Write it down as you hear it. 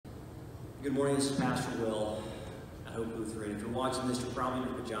Good morning, this is Pastor Will at Hope Lutheran. If you're watching this, you're probably in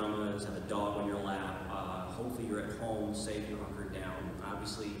your pajamas, have a dog on your lap. Hopefully you're at home, safe and hunkered down.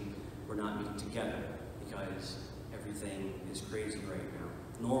 Obviously, we're not meeting together because everything is crazy right now.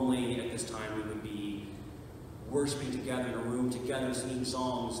 Normally, at this time, we would be worshiping together in a room together, singing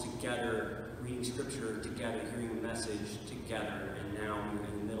songs together, reading scripture together, hearing a message together. And now we're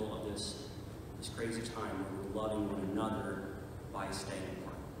in the middle of this crazy time where we're loving one another by staying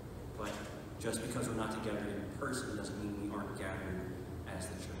apart. But just because we're not together in person doesn't mean we aren't gathering as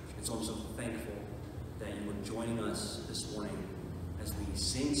the church. And so I'm so thankful that you are joining us this morning as we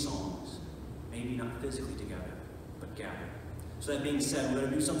sing songs, maybe not physically together, but gathered. So that being said, we're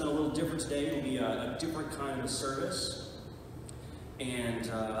going to do something a little different today. It'll be a different kind of a service. And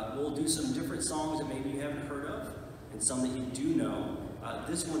we'll do some different songs that maybe you haven't heard of, and some that you do know.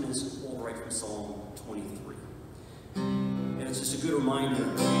 This one is pulled right from Psalm 23. And it's just a good reminder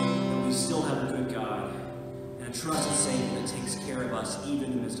that we still have a good God and a trusted Savior that takes care of us even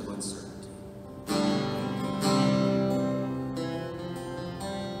in the midst of uncertainty.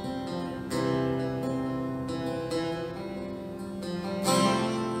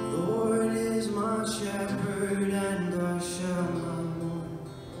 Lord is my shepherd and I shall not want.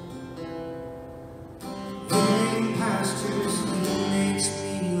 In pastures he makes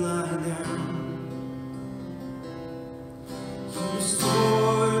me lie down. He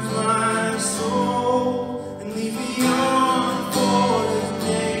restores my soul and leads me on for his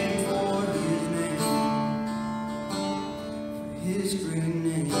name, for his great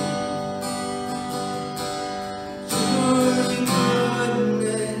name. Surely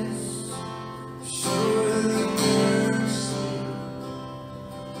goodness, surely mercy,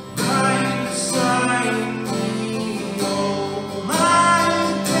 right beside me all my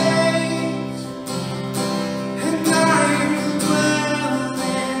days, and I will dwell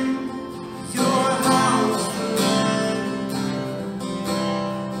in your house forever,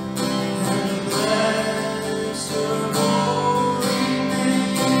 and bless your holy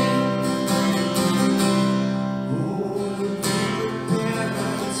name. Oh, you prepare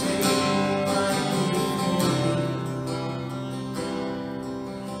a table right before me,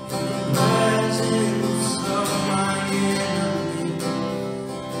 in the presence of my enemies.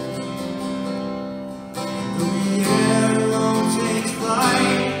 The air alone takes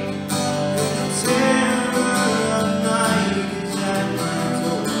flight, and the terror of night is at my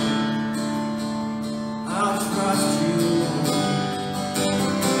door. I'll trust you, Lord.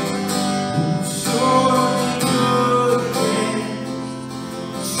 Surely goodness,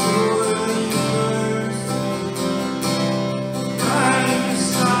 surely mercy, right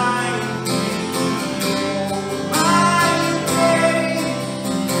beside me all my days,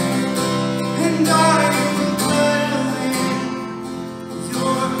 and I will dwell in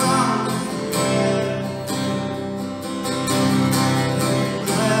your house forever, and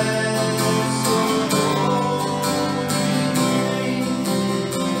bless your holy name.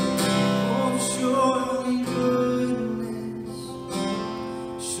 Oh, surely goodness,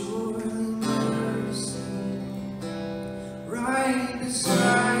 surely mercy, right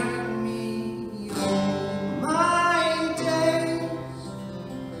beside me all my days,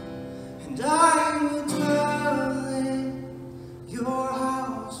 and I will dwell in your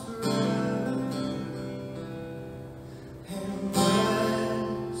house forever, and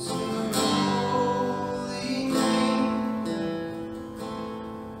bless your holy name,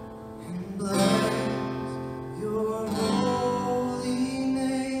 and bless your holy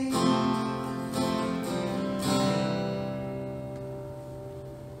name.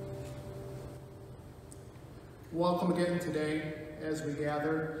 Welcome again today as we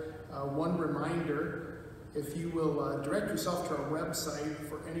gather. One reminder, if you will direct yourself to our website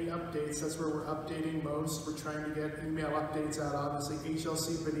for any updates, that's where we're updating most. We're trying to get email updates out, obviously,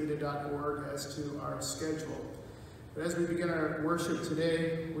 hlcbenita.org as to our schedule. But as we begin our worship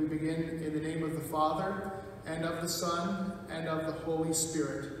today, we begin in the name of the Father, and of the Son, and of the Holy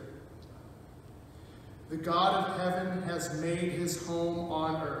Spirit. The God of heaven has made his home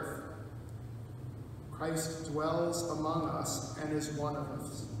on earth. Christ dwells among us and is one of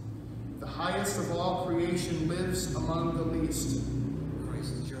us. The highest of all creation lives among the least.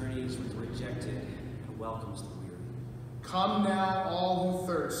 Christ journeys with the rejected and welcomes the weary, Come now, all who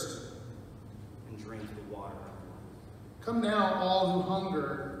thirst. and drink the water of life, Come now, all who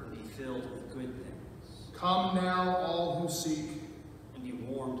hunger. and be filled with good things, Come now, all who seek. and be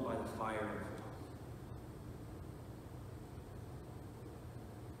warmed by the fire of love.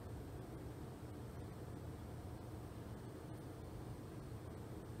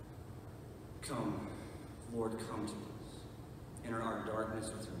 Come, Lord, come to us. Enter our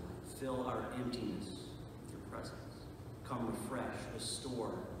darkness with your light. Fill our emptiness with your presence. Come refresh,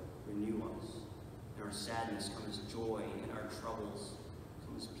 restore, renew us. In our sadness come as joy, in our troubles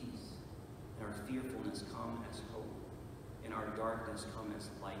come as peace. In our fearfulness come as hope. In our darkness come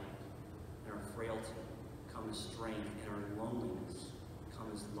as light. In our frailty come as strength. In our loneliness come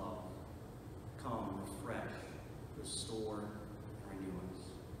as love. Come refresh, restore, and renew us.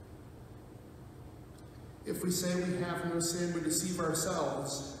 If we say we have no sin, we deceive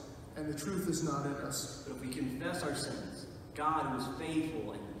ourselves, and the truth is not in us. But if we confess our sins, God, who is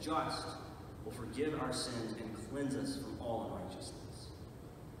faithful and just, will forgive our sins and cleanse us from all unrighteousness.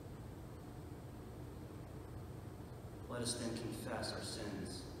 Let us then confess our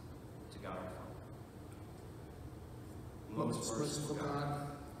sins to God our Father. Most merciful God,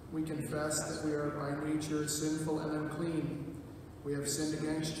 we confess that we are by nature sinful and unclean. We have sinned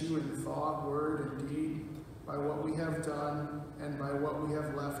against you in thought, word, and deed, by what we have done and by what we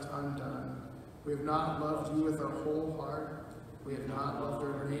have left undone. We have not loved you with our whole heart. We have not loved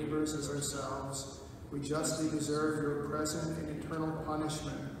our neighbors as ourselves. We justly deserve your present and eternal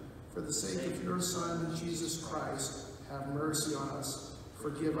punishment. For the sake of your Son, Jesus Christ, have mercy on us.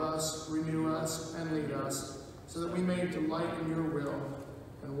 Forgive us, renew us, and lead us, so that we may delight in your will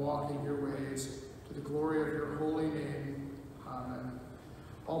and walk in your ways, to the glory of your holy name. Amen.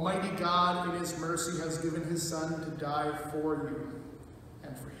 Almighty God, in his mercy, has given his Son to die for you,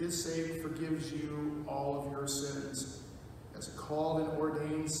 and for his sake forgives you all of your sins. As a called and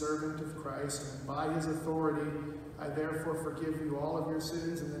ordained servant of Christ, and by his authority, I therefore forgive you all of your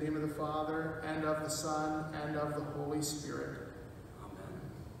sins in the name of the Father, and of the Son, and of the Holy Spirit. Amen.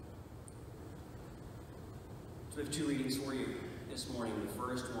 So we have two readings for you this morning. The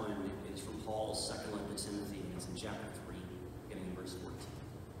first one is from Paul's second letter to Timothy, and it's in chapter 3, beginning in verse 14.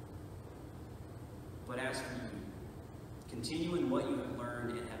 But as for you, continue in what you have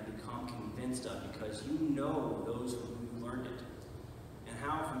learned and have become convinced of, because you know those from whom you learned it, and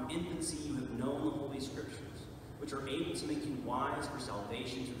how from infancy you have known the Holy Scriptures, which are able to make you wise for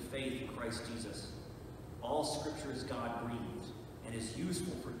salvation through faith in Christ Jesus. All Scripture is God-breathed and is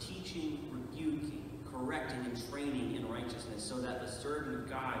useful for teaching, rebuking, correcting, and training in righteousness, so that the servant of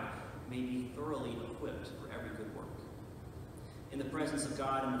God may be thoroughly equipped for every good work. In the presence of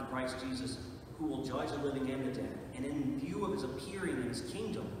God and of Christ Jesus, who will judge the living and the dead, and in view of his appearing in his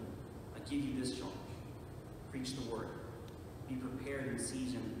kingdom, I give you this charge. Preach the word. Be prepared in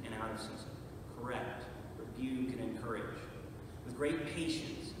season and out of season. Correct, rebuke, and encourage, with great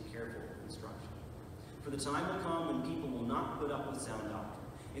patience and careful instruction. For the time will come when people will not put up with sound doctrine.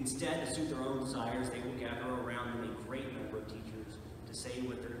 Instead, to suit their own desires, they will gather around them a great number of teachers to say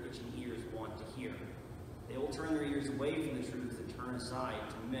what their itching ears want to hear. They will turn their ears away from the truth and turn aside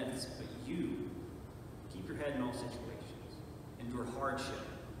to myths, but you keep your head in all situations, endure hardship,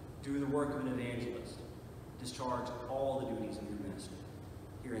 do the work of an evangelist, discharge all the duties of your ministry.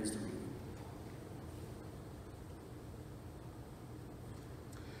 Here ends the reading.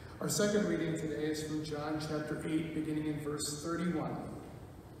 Our second reading today is from John chapter 8, beginning in verse 31.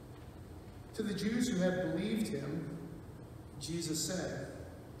 To the Jews who had believed him, Jesus said,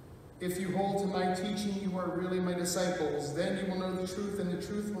 "If you hold to my teaching, you are really my disciples. Then you will know the truth, and the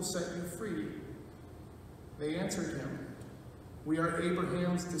truth will set you free." They answered him, "We are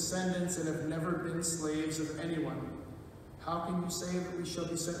Abraham's descendants and have never been slaves of anyone. How can you say that we shall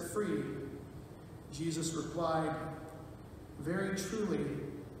be set free?" Jesus replied, "Very truly,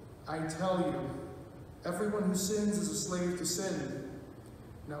 I tell you, everyone who sins is a slave to sin.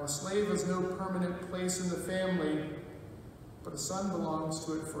 Now a slave has no permanent place in the family, but a son belongs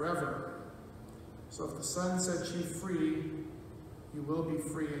to it forever. So if the Son sets you free, you will be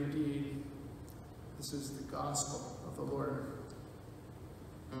free indeed." This is the gospel of the Lord.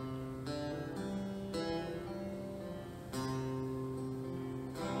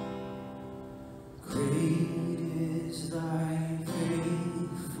 Great is thy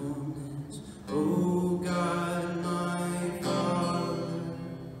faithfulness, O God, my Father.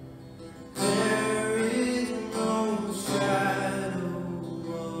 There is no shadow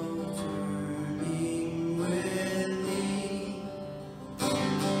of turning with thee.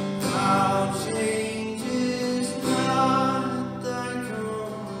 Thou changest not.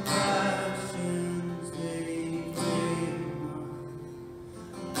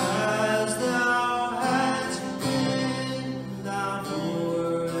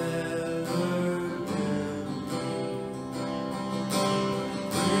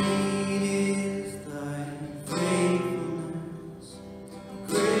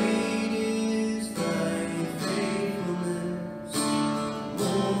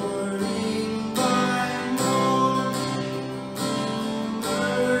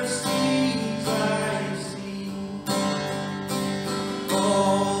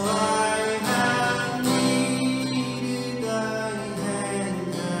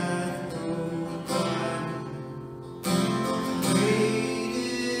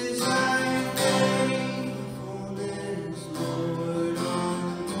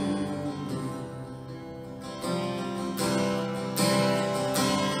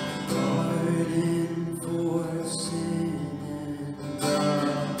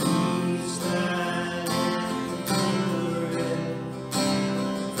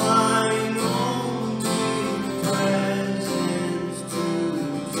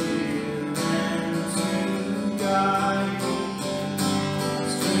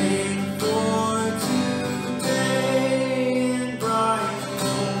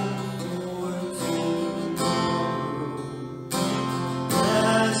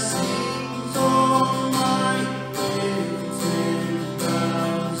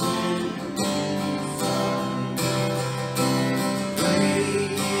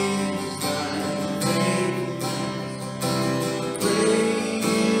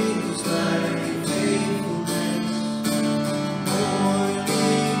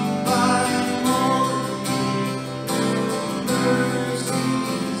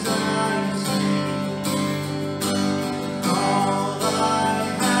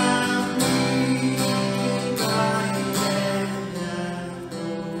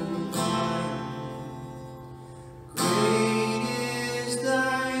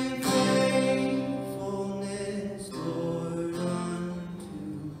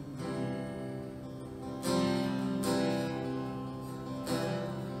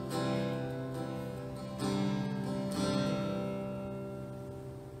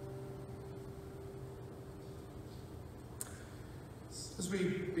 As we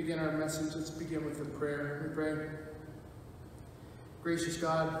begin our message, let's begin with a prayer. We pray. Gracious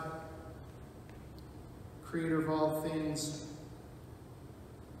God, creator of all things,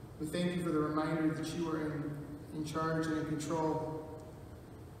 we thank you for the reminder that you are in charge and in control,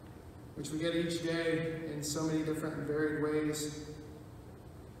 which we get each day in so many different and varied ways.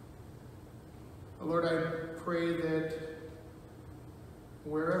 Lord, I pray that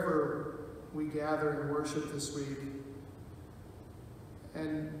wherever we gather and worship this week,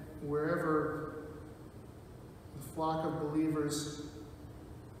 and wherever the flock of believers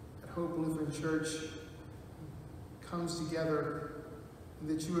at Hope Lutheran Church comes together,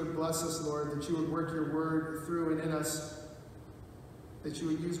 that you would bless us, Lord, that you would work your word through and in us, that you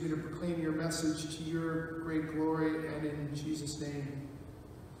would use me to proclaim your message to your great glory, and in Jesus' name.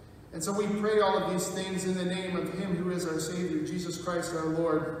 And so we pray all of these things in the name of him who is our Savior, Jesus Christ our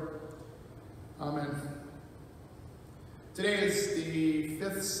Lord. Amen. Today is the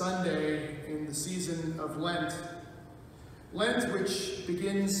 5th Sunday in the season of Lent. Lent, which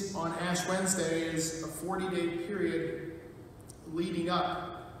begins on Ash Wednesday, is a 40-day period leading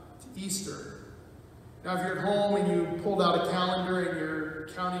up to Easter. Now, if you're at home and you pulled out a calendar and you're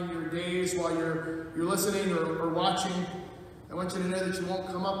counting your days while you're listening or watching, I want you to know that you won't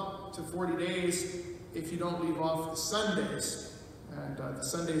come up to 40 days if you don't leave off the Sundays. And the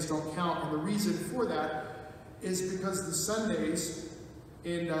Sundays don't count. And the reason for that is because the Sundays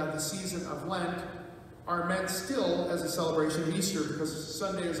in the season of Lent are meant still as a celebration of Easter, because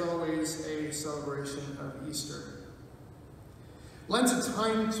Sunday is always a celebration of Easter. Lent's a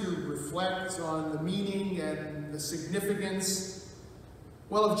time to reflect on the meaning and the significance,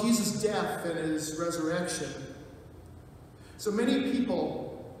 well, of Jesus' death and his resurrection. So many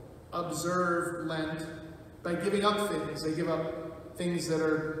people observe Lent by giving up things. They give up things that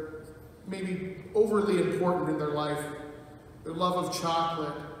are maybe overly important in their life. Their love of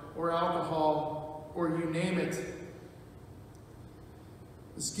chocolate or alcohol or you name it.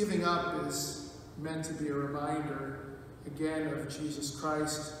 This giving up is meant to be a reminder, again, of Jesus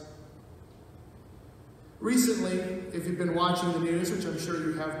Christ. Recently, if you've been watching the news, which I'm sure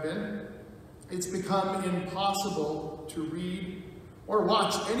you have been, it's become impossible to read or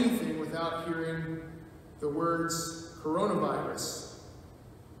watch anything without hearing the words coronavirus.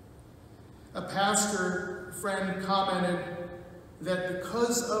 A pastor friend commented that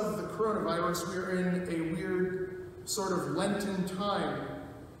because of the coronavirus, we're in a weird sort of Lenten time.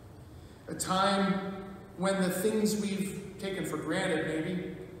 A time when the things we've taken for granted,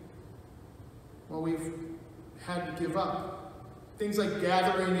 maybe, well, we've had to give up. Things like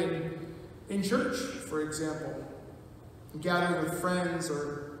gathering in church, for example. Gathering with friends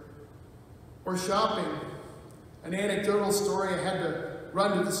or shopping. An anecdotal story, I had to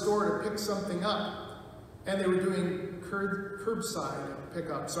run to the store to pick something up, and they were doing curbside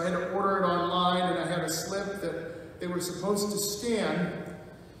pickup. So I had to order it online, and I had a slip that they were supposed to scan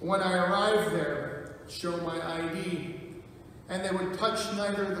when I arrived there, show my ID. And they would touch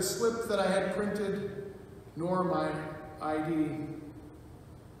neither the slip that I had printed nor my ID.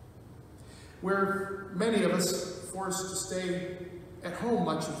 We're, many of us, forced to stay at home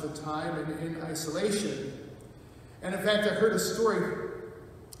much of the time and in isolation. And in fact, I heard a story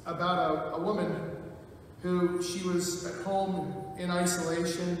about a woman who, she was at home in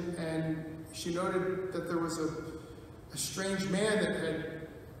isolation, and she noted that there was a strange man that had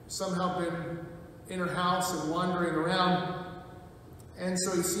somehow been in her house and wandering around. And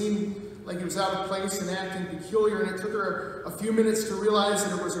so he seemed like he was out of place and acting peculiar, and it took her a few minutes to realize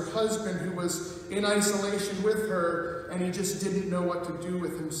that it was her husband who was in isolation with her, and he just didn't know what to do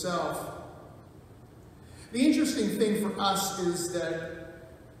with himself. The interesting thing for us is that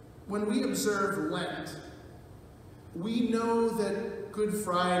when we observe Lent, we know that Good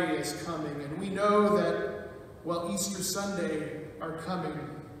Friday is coming, and we know that, well, Easter Sunday are coming.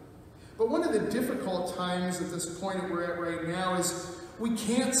 But one of the difficult times at this point that we're at right now is we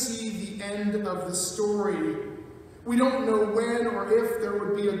can't see the end of the story. We don't know when or if there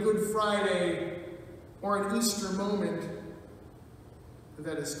would be a Good Friday or an Easter moment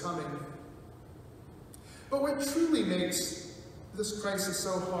that is coming. But what truly makes this crisis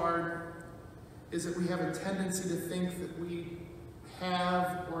so hard is that we have a tendency to think that we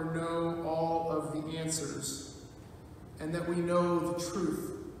have or know all of the answers, and that we know the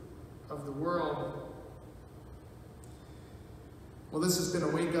truth of the world. Well, this has been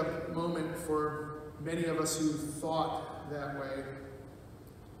a wake-up moment for many of us who thought that way,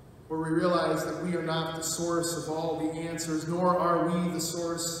 where we realize that we are not the source of all the answers, nor are we the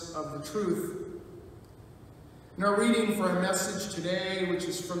source of the truth. In our reading for our message today, which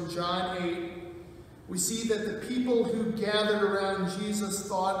is from John 8, we see that the people who gathered around Jesus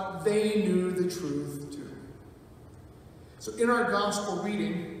thought they knew the truth too. So in our gospel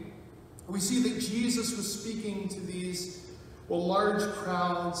reading, we see that Jesus was speaking to these, large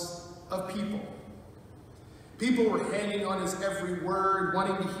crowds of people. People were hanging on his every word,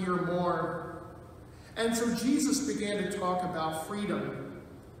 wanting to hear more. And so Jesus began to talk about freedom.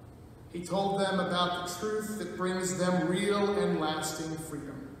 He told them about the truth that brings them real and lasting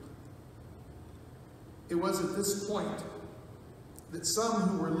freedom. It was at this point that some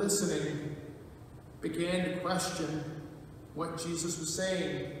who were listening began to question what Jesus was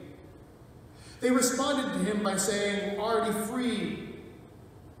saying. They responded to him by saying, "We're already free.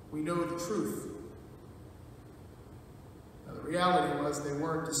 We know the truth." Now, the reality was they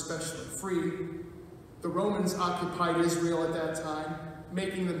weren't especially free. The Romans occupied Israel at that time,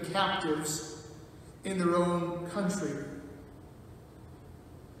 making them captives in their own country.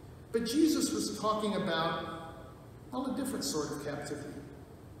 But Jesus was talking about, a different sort of captivity.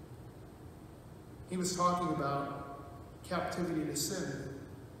 He was talking about captivity to sin.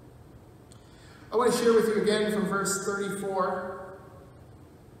 I want to share with you again from verse 34.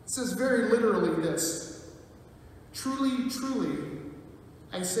 It says very literally this: "Truly, truly,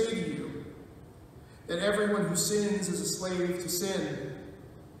 I say to you, that everyone who sins is a slave to sin."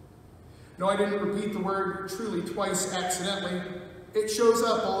 No, I didn't repeat the word truly twice accidentally. It shows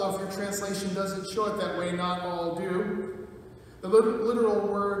up, although if your translation doesn't show it that way, not all do. The literal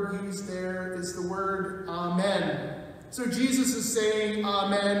word used there is the word amen. So Jesus is saying,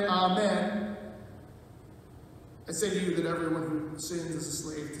 amen, amen. I say to you that everyone who sins is a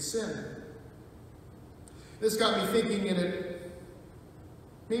slave to sin. This got me thinking, and it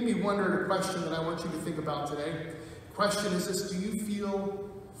made me wonder at a question that I want you to think about today. The question is this: do you feel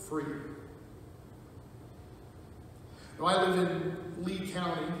free? Now, I live in Lee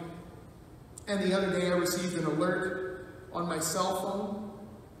County, and the other day I received an alert on my cell phone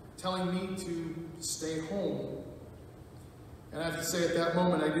telling me to stay home. And I have to say, at that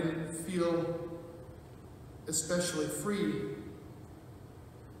moment, I didn't feel especially free.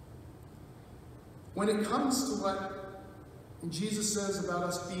 When it comes to what Jesus says about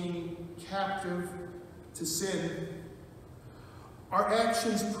us being captive to sin, our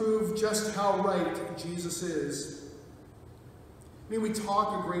actions prove just how right Jesus is. I mean, we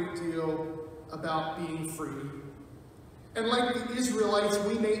talk a great deal about being free. And like the Israelites,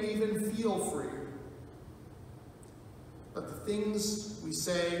 we may even feel free. But the things we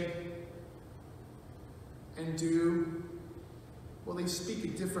say and do, they speak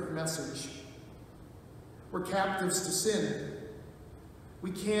a different message. We're captives to sin.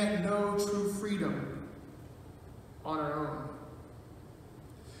 We can't know true freedom on our own.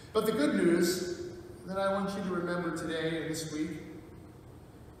 But the good news that I want you to remember today and this week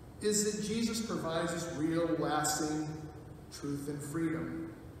is that Jesus provides us real, lasting truth and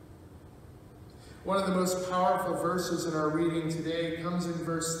freedom. One of the most powerful verses in our reading today comes in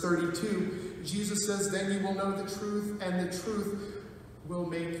verse 32. Jesus says, "Then you will know the truth, and the truth will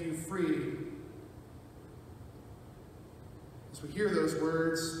make you free." As we hear those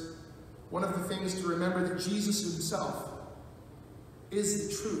words, one of the things to remember that Jesus himself is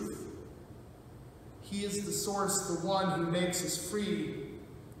the truth. He is the source, the one who makes us free.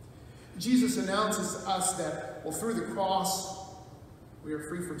 Jesus announces to us that, through the cross, we are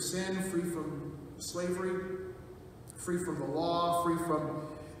free from sin, free from slavery, free from the law, free from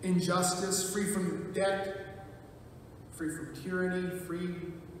injustice, free from debt, free from tyranny,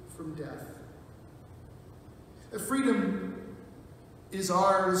 free from death. The freedom is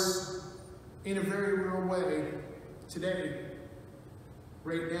ours in a very real way today,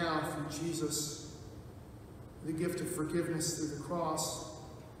 right now, through Jesus, the gift of forgiveness through the cross.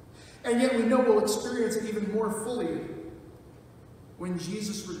 And yet we know we'll experience it even more fully when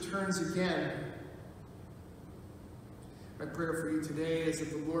Jesus returns again. My prayer for you today is that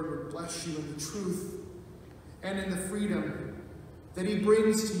the Lord would bless you in the truth and in the freedom that he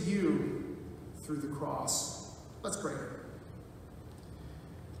brings to you through the cross. Let's pray.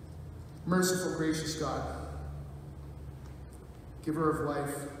 Merciful, gracious God, giver of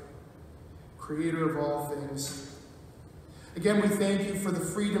life, creator of all things, again, we thank you for the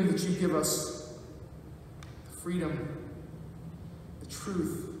freedom that you give us, the freedom, the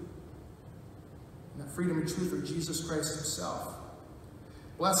truth, and the freedom and truth of Jesus Christ himself.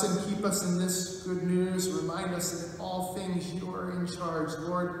 Bless and keep us in this good news. Remind us that in all things you are in charge.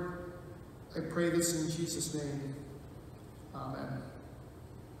 Lord, I pray this in Jesus' name. Amen.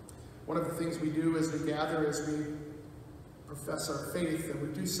 One of the things we do as we gather, as we profess our faith, and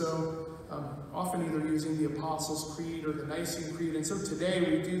we do so often either using the Apostles' Creed or the Nicene Creed. And so today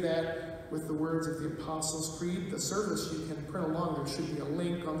we do that with the words of the Apostles' Creed. The service you can print along. There should be a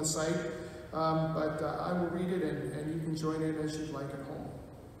link on the site, but I will read it and you can join in as you'd like at home.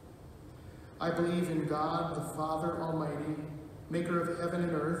 I believe in God, the Father Almighty, maker of heaven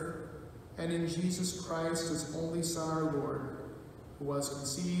and earth, and in Jesus Christ, his only Son, our Lord, who was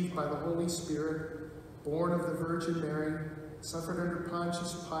conceived by the Holy Spirit, born of the Virgin Mary, suffered under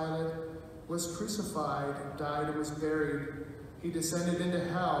Pontius Pilate, was crucified, died, and was buried. He descended into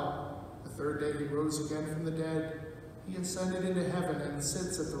hell. The third day he rose again from the dead. He ascended into heaven and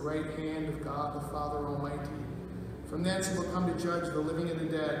sits at the right hand of God the Father Almighty. From thence he will come to judge the living and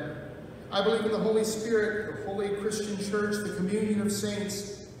the dead. I believe in the Holy Spirit, the holy Christian church, the communion of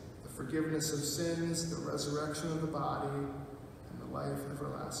saints, the forgiveness of sins, the resurrection of the body, and the life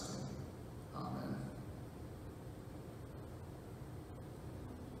everlasting. Amen.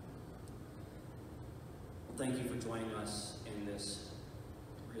 Well, thank you for joining us in this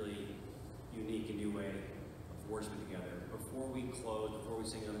really unique and new way of worshiping together. Before we close, before we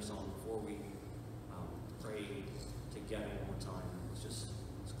sing another song, before we pray together one more time, let's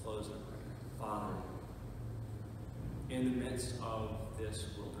close in a prayer. Father, in the midst of this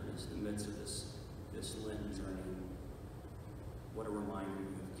wilderness, in the midst of this Lenten journey, what a reminder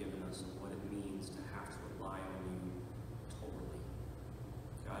you have given us of what it means to have to rely on you totally.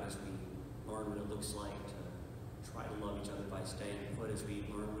 God, as we learn what it looks like to try to love each other by staying put, as we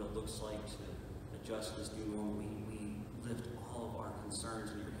learn what it looks like to adjust this new normal, we lift all of our concerns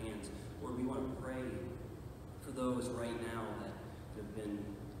in your hands. Lord, we want to pray for those right now that have been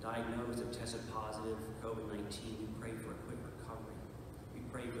diagnosed, have tested positive for COVID-19. We pray for a quick recovery. We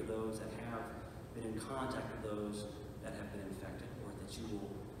pray for those that have been in contact with those that have been infected, Lord, that you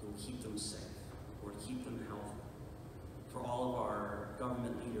will keep them safe, Lord, keep them healthy. For all of our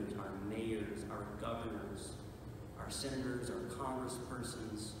government leaders, our mayors, our governors, our senators, our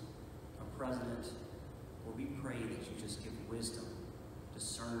congresspersons, our president, Lord, we pray that you just give wisdom,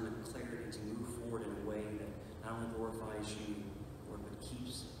 discernment, clarity to move forward in a way that not only glorifies you, Lord, but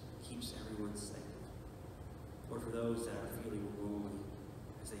keeps everyone safe. Lord, for those that are feeling lonely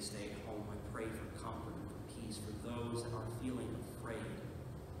as they stay at home, I pray for comfort and for peace. For those that are feeling afraid,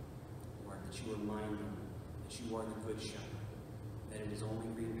 Lord, that you remind them that you are the good shepherd, that it is only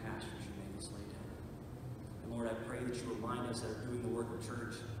green pastures you make us lay down. And Lord, I pray that you remind us that are doing the work of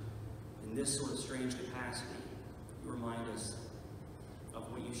church in this sort of strange capacity. You remind us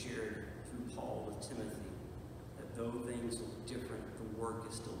of what you shared through Paul with Timothy, that though things look different, the work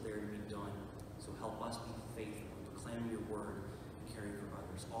is still there to be done. So help us be faithful in proclaiming your word and caring for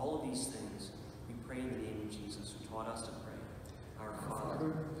others. All of these things, we pray in the name of Jesus, who taught us to pray. Our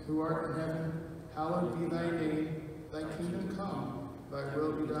Father, who art in heaven, hallowed be thy name. Thy kingdom come, thy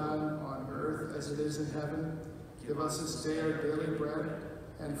will be done on earth as it is in heaven. Give us this day our daily bread,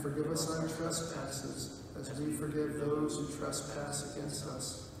 and forgive us our trespasses, as we forgive those who trespass against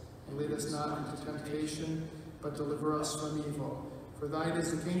us. And lead us not into temptation, but deliver us from evil. For thine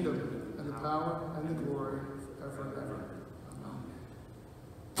is the kingdom, and the power, and the glory, forever and ever.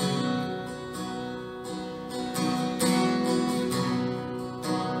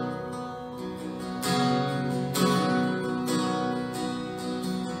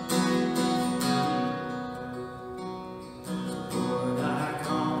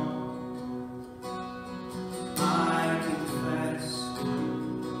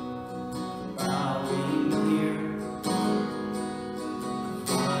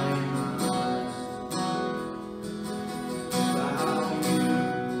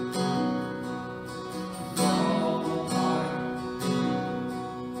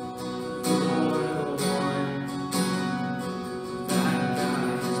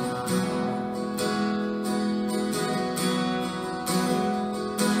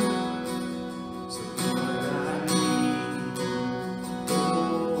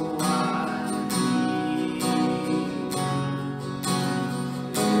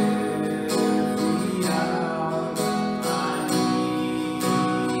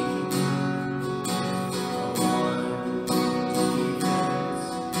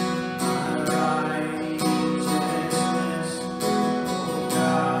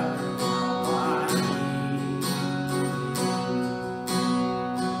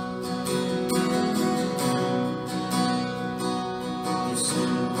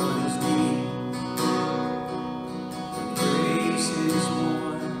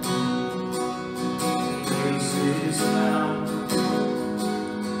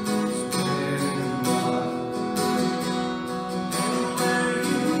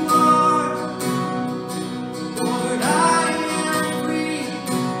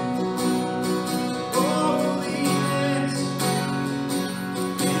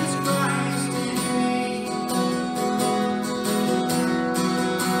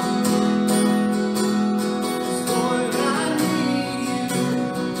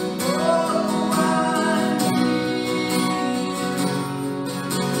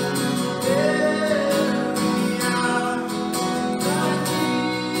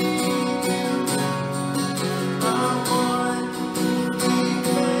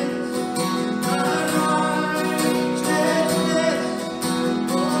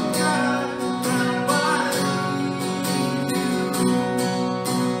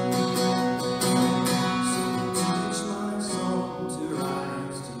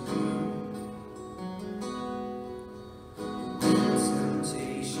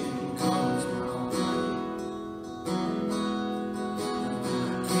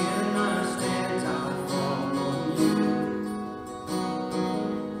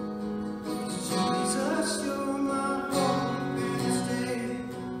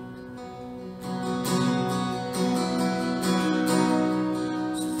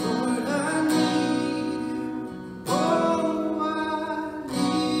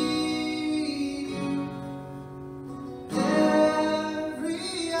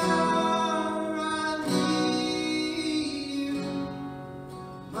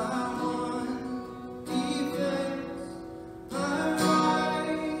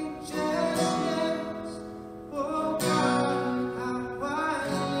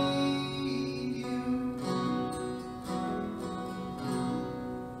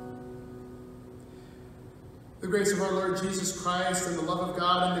 grace of our Lord Jesus Christ and the love of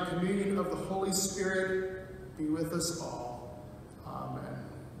God and the communion of the Holy Spirit be with us all. Amen.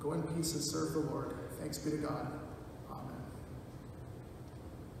 Go in peace and serve the Lord. Thanks be to God.